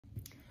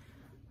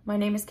My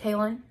name is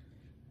Kaylin.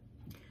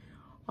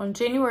 On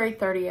January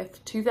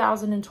 30th,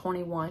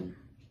 2021,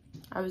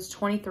 I was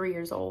 23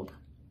 years old.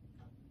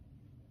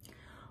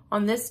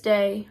 On this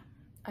day,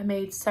 I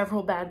made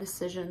several bad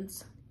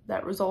decisions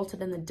that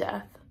resulted in the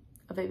death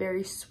of a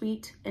very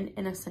sweet and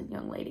innocent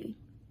young lady.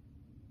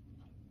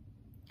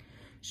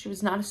 She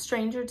was not a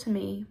stranger to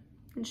me,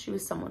 and she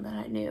was someone that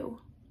I knew.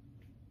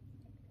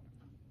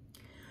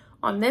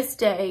 On this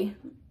day,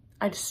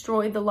 I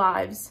destroyed the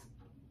lives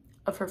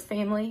of her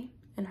family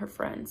and her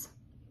friends.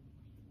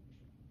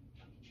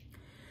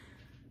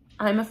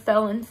 I'm a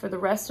felon for the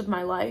rest of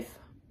my life,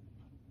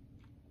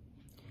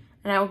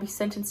 and I will be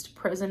sentenced to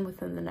prison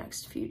within the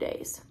next few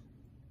days.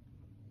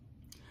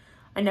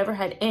 I never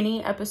had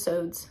any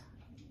episodes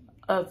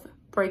of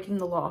breaking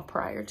the law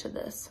prior to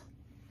this.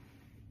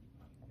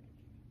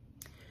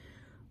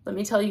 Let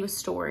me tell you a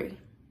story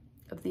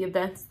of the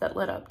events that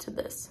led up to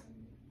this.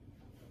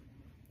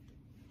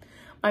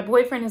 My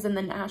boyfriend is in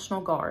the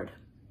National Guard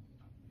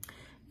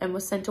and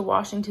was sent to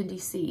Washington,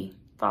 D.C.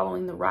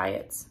 following the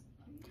riots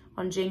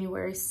on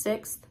January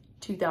 6th,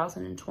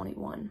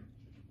 2021.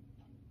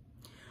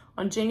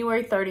 On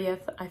January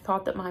 30th, I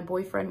thought that my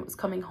boyfriend was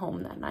coming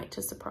home that night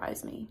to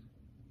surprise me.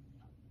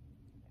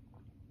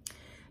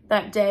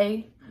 That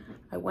day,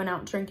 I went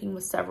out drinking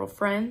with several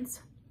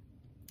friends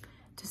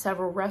to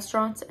several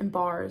restaurants and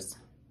bars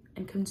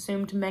and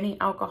consumed many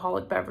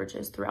alcoholic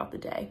beverages throughout the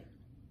day.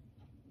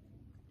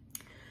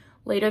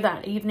 Later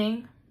that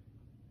evening,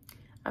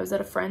 I was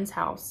at a friend's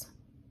house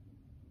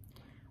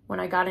when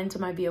I got into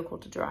my vehicle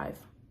to drive.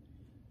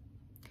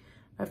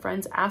 My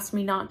friends asked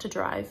me not to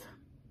drive,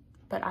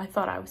 but I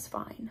thought I was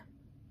fine.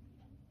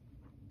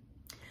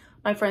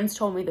 My friends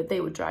told me that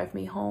they would drive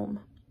me home,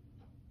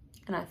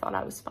 and I thought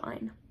I was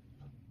fine.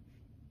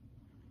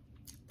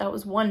 That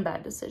was one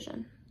bad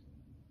decision.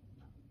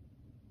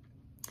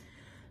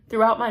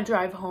 Throughout my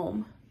drive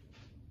home,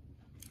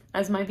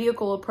 as my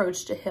vehicle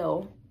approached a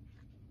hill,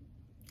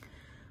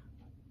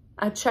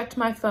 I checked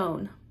my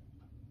phone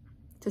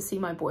to see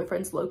my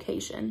boyfriend's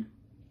location,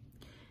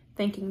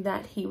 thinking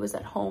that he was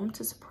at home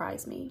to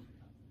surprise me.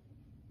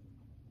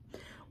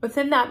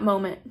 Within that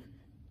moment,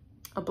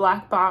 a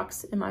black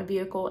box in my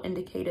vehicle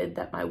indicated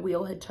that my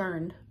wheel had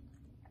turned,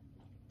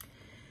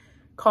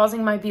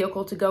 causing my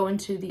vehicle to go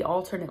into the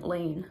alternate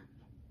lane,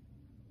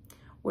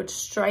 which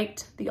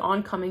striked the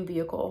oncoming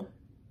vehicle,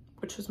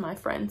 which was my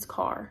friend's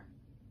car.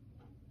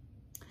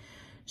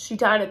 She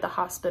died at the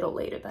hospital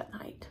later that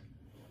night.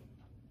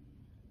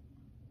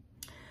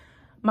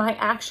 My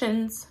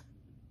actions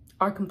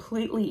are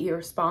completely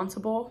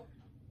irresponsible,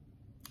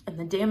 and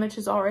the damage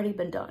has already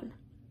been done.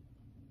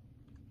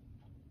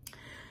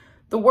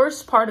 The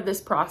worst part of this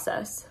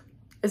process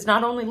is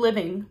not only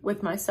living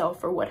with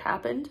myself for what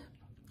happened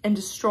and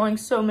destroying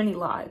so many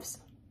lives,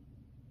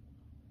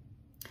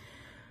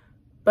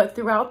 but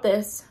throughout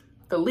this,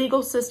 the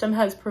legal system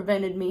has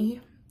prevented me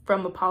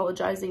from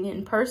apologizing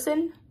in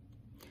person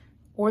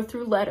or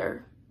through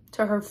letter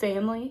to her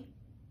family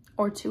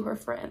or to her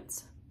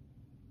friends.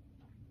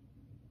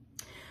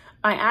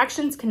 My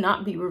actions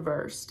cannot be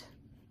reversed,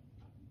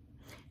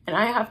 and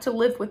I have to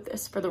live with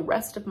this for the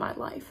rest of my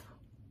life.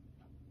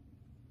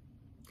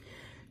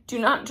 Do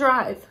not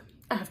drive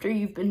after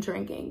you've been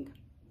drinking,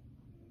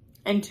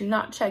 and do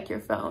not check your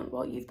phone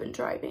while you've been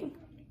driving.